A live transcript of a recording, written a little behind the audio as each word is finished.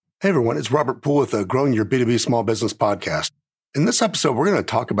Hey everyone, it's Robert Poole with the Growing Your B2B Small Business podcast. In this episode, we're going to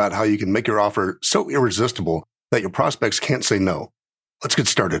talk about how you can make your offer so irresistible that your prospects can't say no. Let's get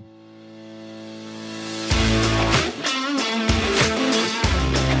started.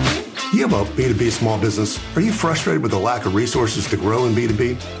 You have a B2B small business. Are you frustrated with the lack of resources to grow in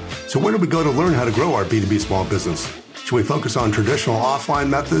B2B? So where do we go to learn how to grow our B2B small business? Should we focus on traditional offline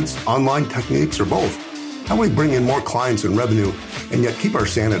methods, online techniques, or both? How do we bring in more clients and revenue and yet keep our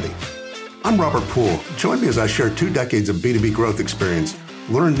sanity? I'm Robert Poole. Join me as I share 2 decades of B2B growth experience,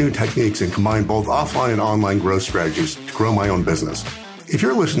 learn new techniques, and combine both offline and online growth strategies to grow my own business. If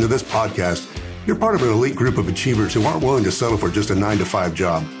you're listening to this podcast, you're part of an elite group of achievers who aren't willing to settle for just a 9-to-5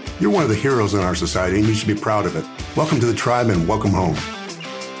 job. You're one of the heroes in our society, and you should be proud of it. Welcome to the tribe and welcome home.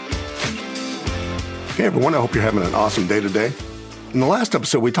 Hey everyone, I hope you're having an awesome day today. In the last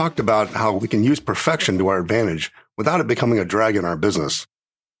episode, we talked about how we can use perfection to our advantage without it becoming a drag in our business.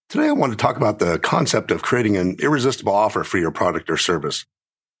 Today, I want to talk about the concept of creating an irresistible offer for your product or service.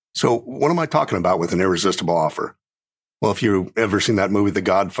 So what am I talking about with an irresistible offer? Well, if you've ever seen that movie, The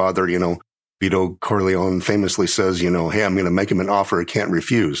Godfather, Vito Corleone famously says, hey, I'm going to make him an offer he can't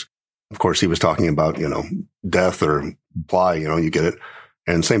refuse. Of course, he was talking about, death or supply, you get it.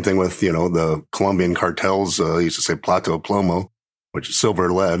 And same thing with, the Colombian cartels. He used to say plato plomo, which is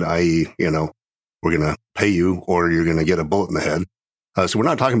silver lead, i.e., we're going to pay you or you're going to get a bullet in the head. So we're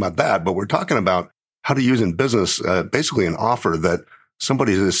not talking about that, but we're talking about how to use in business, basically an offer that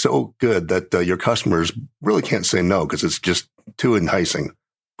somebody is so good that your customers really can't say no because it's just too enticing.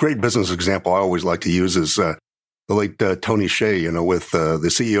 Great business example I always like to use is the late Tony Hsieh, with the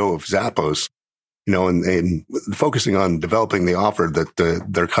CEO of Zappos, and focusing on developing the offer that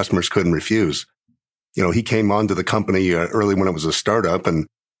their customers couldn't refuse. He came onto the company early when it was a startup and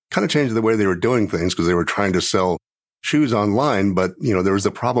kind of changed the way they were doing things because they were trying to sell shoes online. But, there was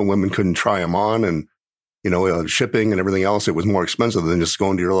the problem women couldn't try them on and, shipping and everything else. It was more expensive than just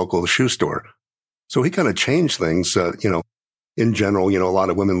going to your local shoe store. So he kind of changed things, in general, a lot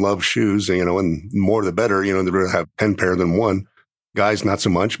of women love shoes, and more the better, they'd rather have 10 pair than one. Guys, not so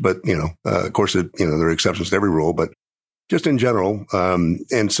much, but, of course, there are exceptions to every rule, but just in general.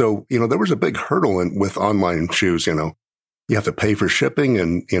 And so, there was a big hurdle with online shoes. You have to pay for shipping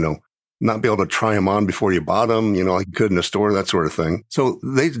and, not be able to try them on before you bought them, like you could in a store, that sort of thing. So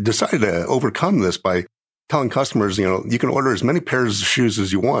they decided to overcome this by telling customers, you can order as many pairs of shoes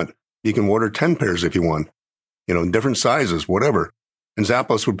as you want. You can order 10 pairs if you want, different sizes, whatever. And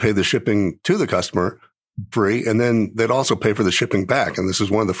Zappos would pay the shipping to the customer free. And then they'd also pay for the shipping back. And this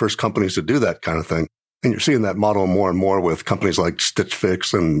is one of the first companies to do that kind of thing. And you're seeing that model more and more with companies like Stitch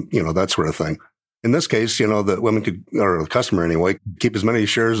Fix and, that sort of thing. In this case, the women could, or the customer anyway, keep as many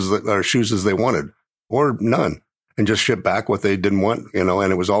shoes as they wanted or none and just ship back what they didn't want, and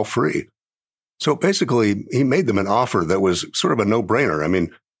it was all free. So basically, he made them an offer that was sort of a no-brainer. I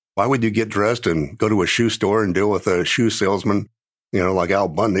mean, why would you get dressed and go to a shoe store and deal with a shoe salesman, like Al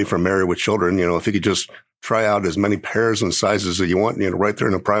Bundy from Married with Children, if you could just try out as many pairs and sizes as you want, right there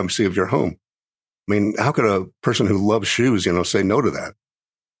in the privacy of your home. I mean, how could a person who loves shoes, say no to that?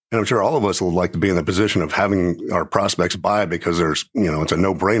 And I'm sure all of us would like to be in the position of having our prospects buy because there's, it's a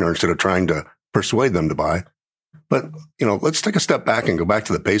no-brainer instead of trying to persuade them to buy. But, let's take a step back and go back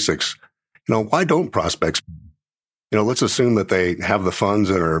to the basics. Why don't prospects? Let's assume that they have the funds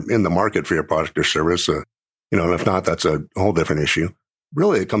and are in the market for your product or service. And if not, that's a whole different issue.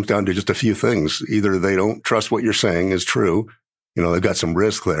 Really, it comes down to just a few things. Either they don't trust what you're saying is true. They've got some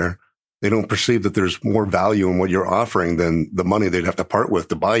risk there. They don't perceive that there's more value in what you're offering than the money they'd have to part with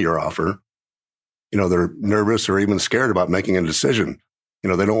to buy your offer. They're nervous or even scared about making a decision. They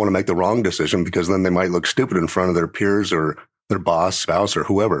don't want to make the wrong decision because then they might look stupid in front of their peers or their boss, spouse, or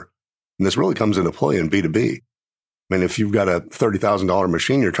whoever. And this really comes into play in B2B. I mean, if you've got a $30,000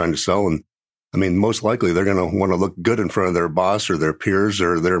 machine you're trying to sell, and most likely they're going to want to look good in front of their boss or their peers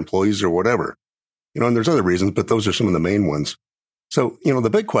or their employees or whatever. And there's other reasons, but those are some of the main ones. So, the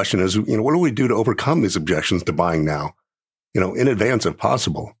big question is, what do we do to overcome these objections to buying now, in advance if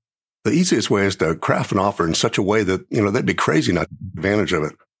possible? The easiest way is to craft an offer in such a way that, they'd be crazy not to take advantage of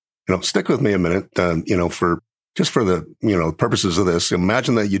it. Stick with me a minute, for the purposes of this.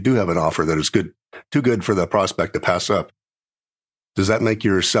 Imagine that you do have an offer that is too good for the prospect to pass up. Does that make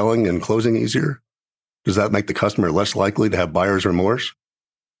your selling and closing easier? Does that make the customer less likely to have buyer's remorse?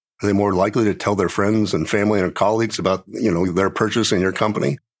 Are they more likely to tell their friends and family and colleagues about, their purchase in your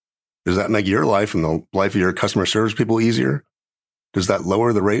company? Does that make your life and the life of your customer service people easier? Does that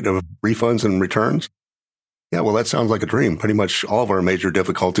lower the rate of refunds and returns? Yeah, well, that sounds like a dream. Pretty much all of our major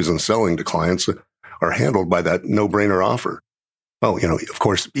difficulties in selling to clients are handled by that no-brainer offer. Well, of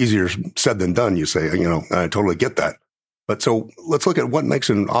course, easier said than done, you say, I totally get that. But so let's look at what makes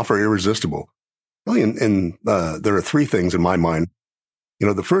an offer irresistible. Really, there are three things in my mind.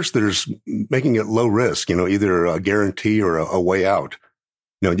 The first, there's making it low risk, either a guarantee or a way out.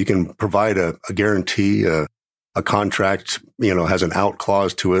 You can provide a guarantee, a contract, has an out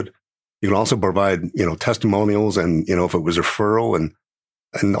clause to it. You can also provide, testimonials and, if it was a referral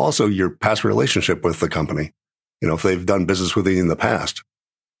and also your past relationship with the company, if they've done business with you in the past.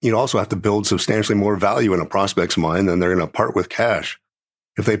 You also have to build substantially more value in a prospect's mind than they're going to part with cash.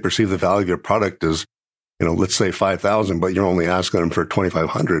 If they perceive the value of your product as, let's say 5,000, but you're only asking them for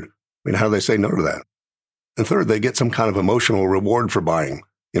 2,500. How do they say no to that? And third, they get some kind of emotional reward for buying.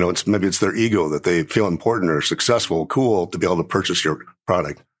 Maybe it's their ego that they feel important or successful, cool to be able to purchase your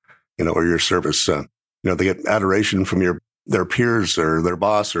product, or your service. They get adoration from their peers or their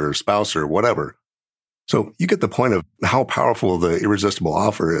boss or spouse or whatever. So you get the point of how powerful the irresistible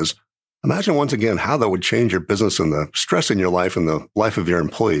offer is. Imagine once again how that would change your business and the stress in your life and the life of your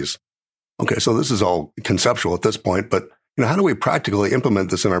employees. Okay, so this is all conceptual at this point, but how do we practically implement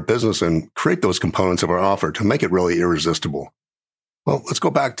this in our business and create those components of our offer to make it really irresistible? Well, let's go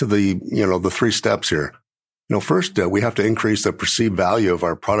back to the three steps here. First, we have to increase the perceived value of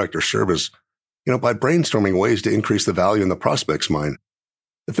our product or service, by brainstorming ways to increase the value in the prospect's mind.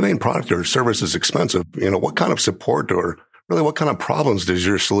 If the main product or service is expensive, what kind of support or really what kind of problems does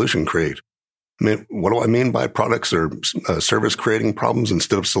your solution create? What do I mean by products or service creating problems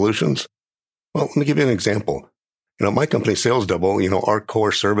instead of solutions? Well, let me give you an example. My company, Sales Double, our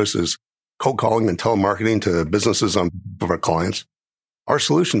core service is cold calling and telemarketing to businesses on behalf of our clients. Our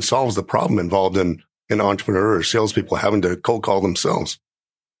solution solves the problem involved in an entrepreneur or salespeople having to cold call themselves.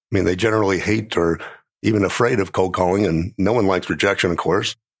 They generally hate or even afraid of cold calling, and no one likes rejection, of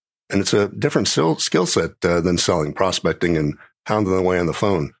course. And it's a different skill set than selling, prospecting, and pounding away on the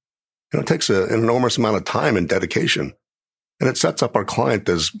phone. It takes an enormous amount of time and dedication. And it sets up our client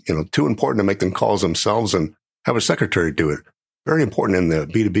as, too important to make them calls themselves and have a secretary do it. Very important in the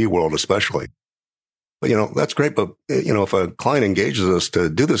B2B world, especially. But, that's great. But, if a client engages us to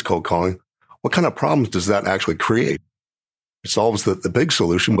do this cold calling, what kind of problems does that actually create? It solves the big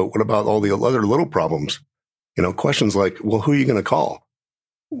solution, but what about all the other little problems? Questions like, well, who are you going to call?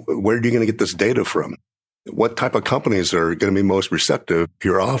 Where are you going to get this data from? What type of companies are going to be most receptive to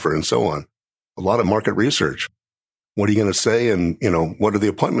your offer and so on? A lot of market research. What are you going to say? And, what are the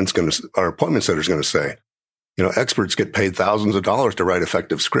appointment setters going to say? Experts get paid thousands of dollars to write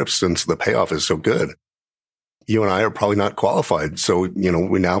effective scripts since the payoff is so good. You and I are probably not qualified. So,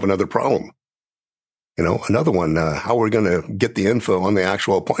 we now have another problem. Another one, how are we going to get the info on the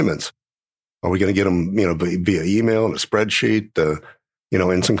actual appointments? Are we going to get them, via email and a spreadsheet,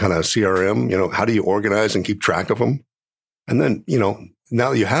 in some kind of CRM? How do you organize and keep track of them? And then, now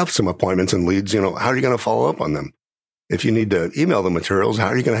that you have some appointments and leads, how are you going to follow up on them? If you need to email the materials, how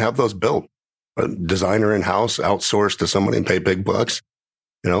are you going to have those built? A designer in-house, outsourced to somebody and pay big bucks,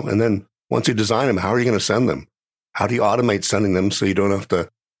 and then once you design them, how are you going to send them? How do you automate sending them so you don't have to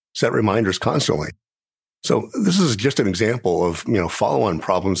set reminders constantly? So this is just an example of, follow-on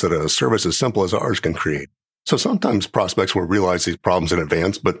problems that a service as simple as ours can create. So sometimes prospects will realize these problems in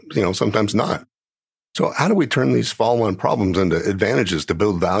advance, but, sometimes not. So how do we turn these follow-on problems into advantages to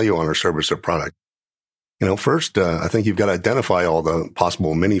build value on our service or product? First, I think you've got to identify all the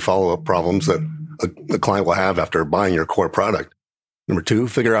possible mini follow-up problems that the client will have after buying your core product. Number two,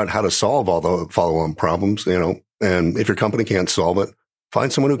 figure out how to solve all the follow-on problems, and if your company can't solve it,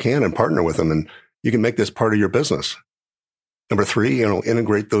 find someone who can and partner with them, and you can make this part of your business. Number three,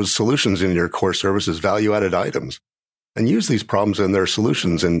 integrate those solutions in your core service as value-added items and use these problems in their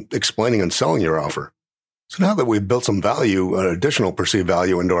solutions in explaining and selling your offer. So now that we've built some value, additional perceived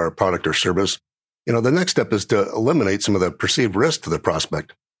value into our product or service, the next step is to eliminate some of the perceived risk to the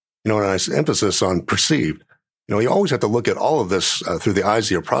prospect. And I emphasis on perceived. You always have to look at all of this through the eyes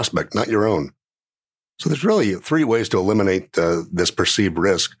of your prospect, not your own. So there's really three ways to eliminate this perceived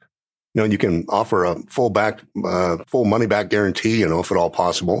risk. You can offer a full money back guarantee, if at all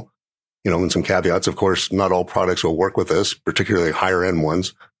possible. And some caveats, of course, not all products will work with this, particularly higher end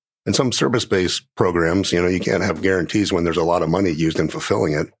ones. And some service-based programs, you can't have guarantees when there's a lot of money used in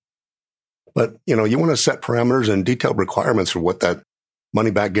fulfilling it. But, you want to set parameters and detailed requirements for what that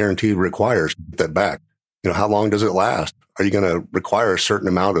money back guarantee requires to get that back. How long does it last? Are you going to require a certain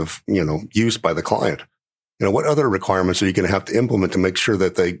amount of, use by the client? What other requirements are you going to have to implement to make sure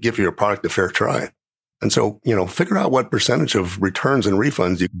that they give your product a fair try? And so, figure out what percentage of returns and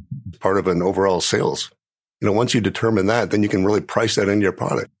refunds you can as part of an overall sales. Once you determine that, then you can really price that into your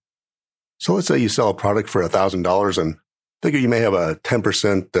product. So let's say you sell a product for $1,000 and figure you may have a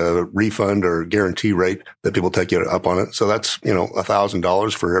 10% refund or guarantee rate that people take you up on it. So that's,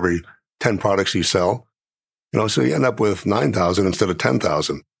 $1,000 for every 10 products you sell. So you end up with 9,000 instead of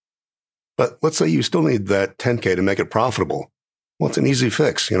 10,000. But let's say you still need that 10K to make it profitable. Well, it's an easy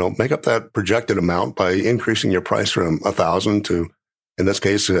fix. Make up that projected amount by increasing your price from 1,000 to, in this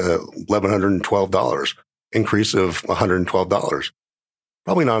case, $1,112, increase of $112.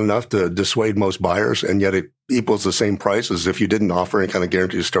 Probably not enough to dissuade most buyers, and yet it equals the same price as if you didn't offer any kind of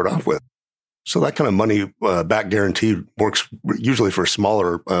guarantee to start off with. So that kind of money back guarantee works usually for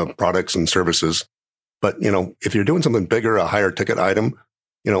smaller products and services. But, if you're doing something bigger, a higher ticket item,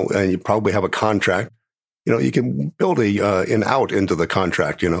 and you probably have a contract, you can build an out into the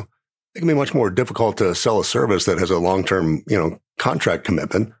contract, It can be much more difficult to sell a service that has a long-term, contract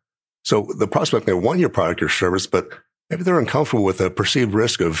commitment. So the prospect may want your product or service, but maybe they're uncomfortable with the perceived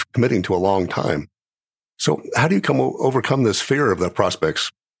risk of committing to a long time. So how do you overcome this fear of the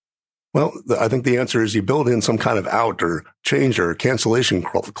prospects? Well, I think the answer is you build in some kind of out or change or cancellation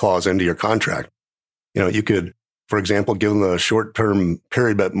clause into your contract. You could, for example, give them a short-term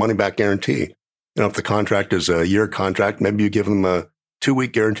period money-back guarantee. If the contract is a year contract, maybe you give them a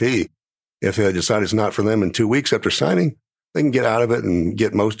 2-week guarantee. If they decide it's not for them in 2 weeks after signing, they can get out of it and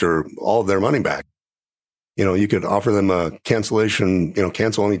get most or all of their money back. You could offer them a cancellation,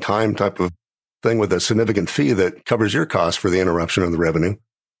 cancel any time type of thing with a significant fee that covers your cost for the interruption of the revenue.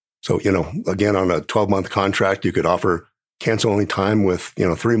 So, again, on a 12-month contract, you could offer cancel any time with,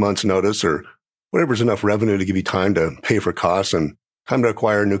 3 months notice or whatever's enough revenue to give you time to pay for costs and time to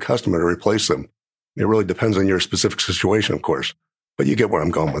acquire a new customer to replace them. It really depends on your specific situation, of course, but you get where I'm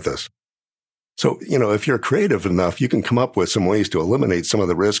going with this. So, if you're creative enough, you can come up with some ways to eliminate some of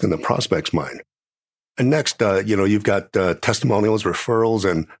the risk in the prospect's mind. And next, you've got testimonials, referrals,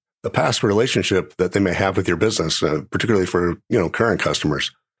 and the past relationship that they may have with your business, particularly for, current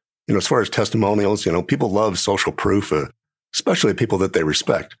customers. As far as testimonials, people love social proof, especially people that they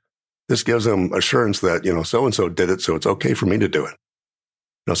respect. This gives them assurance that, so-and-so did it, so it's okay for me to do it.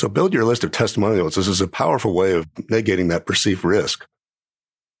 So build your list of testimonials. This is a powerful way of negating that perceived risk.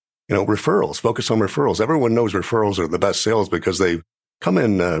 Referrals, focus on referrals. Everyone knows referrals are the best sales because they come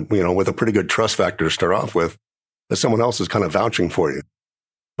in, with a pretty good trust factor to start off with, that someone else is kind of vouching for you.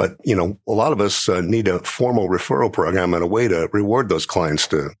 But, a lot of us need a formal referral program and a way to reward those clients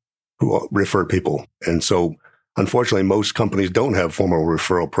who refer people. And so, unfortunately, most companies don't have formal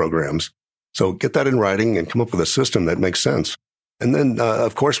referral programs. So get that in writing and come up with a system that makes sense. And then,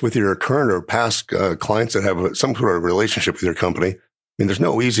 of course, with your current or past clients that have some sort of relationship with your company, there's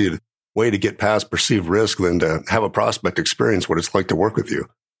no easy way to get past perceived risk than to have a prospect experience what it's like to work with you.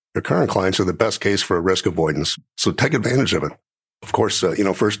 Your current clients are the best case for risk avoidance. So take advantage of it. Of course,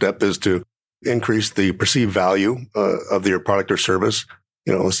 first step is to increase the perceived value of your product or service.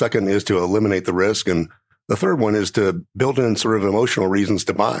 The second is to eliminate the risk. And the third one is to build in sort of emotional reasons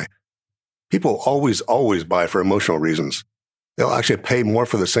to buy. People always buy for emotional reasons. They'll actually pay more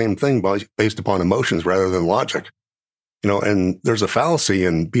for the same thing based upon emotions rather than logic. And there's a fallacy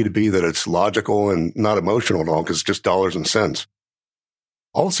in B2B that it's logical and not emotional at all because it's just dollars and cents.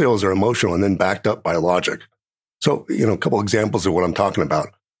 All sales are emotional and then backed up by logic. So, a couple examples of what I'm talking about.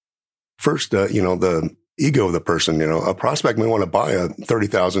 First, the ego of the person. A prospect may want to buy a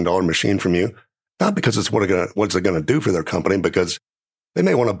 $30,000 machine from you, not because it's what's it going to do for their company, because they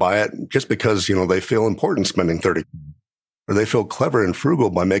may want to buy it just because, they feel important spending $30,000, or they feel clever and frugal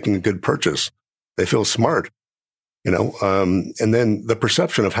by making a good purchase. They feel smart. And then the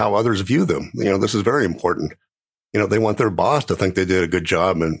perception of how others view them, this is very important. They want their boss to think they did a good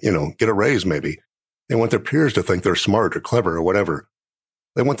job and, get a raise maybe. They want their peers to think they're smart or clever or whatever.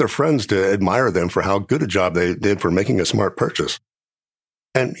 They want their friends to admire them for how good a job they did for making a smart purchase.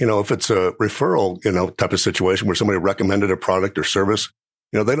 And, if it's a referral, type of situation where somebody recommended a product or service,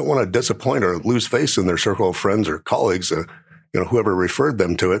 they don't want to disappoint or lose face in their circle of friends or colleagues, whoever referred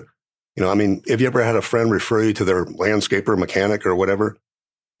them to it. If you ever had a friend refer you to their landscaper, mechanic, or whatever,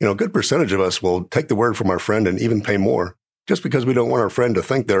 a good percentage of us will take the word from our friend and even pay more just because we don't want our friend to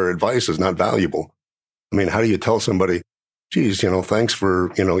think their advice is not valuable. How do you tell somebody, geez, thanks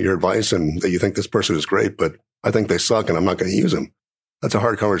for, your advice and that you think this person is great, but I think they suck and I'm not going to use them. That's a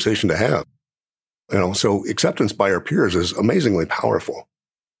hard conversation to have. So acceptance by our peers is amazingly powerful.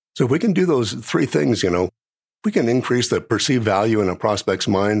 So if we can do those three things, we can increase the perceived value in a prospect's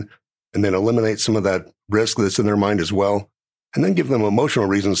mind and then eliminate some of that risk that's in their mind as well, and then give them emotional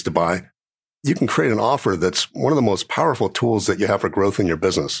reasons to buy. You can create an offer that's one of the most powerful tools that you have for growth in your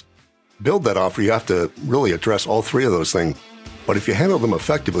business. Build that offer, you have to really address all three of those things. But if you handle them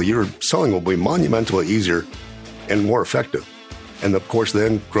effectively, your selling will be monumentally easier and more effective. And of course,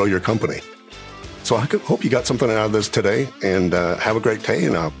 then grow your company. So I hope you got something out of this today, and have a great day,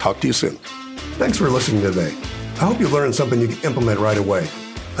 and I'll talk to you soon. Thanks for listening today. I hope you learned something you can implement right away.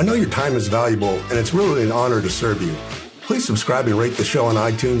 I know your time is valuable, and it's really an honor to serve you. Please subscribe and rate the show on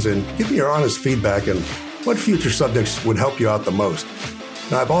iTunes, and give me your honest feedback and what future subjects would help you out the most.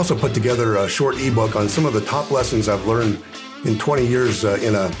 Now, I've also put together a short ebook on some of the top lessons I've learned in 20 years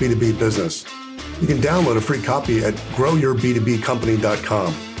in a B2B business. You can download a free copy at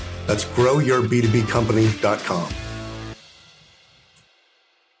growyourb2bcompany.com. That's growyourb2bcompany.com.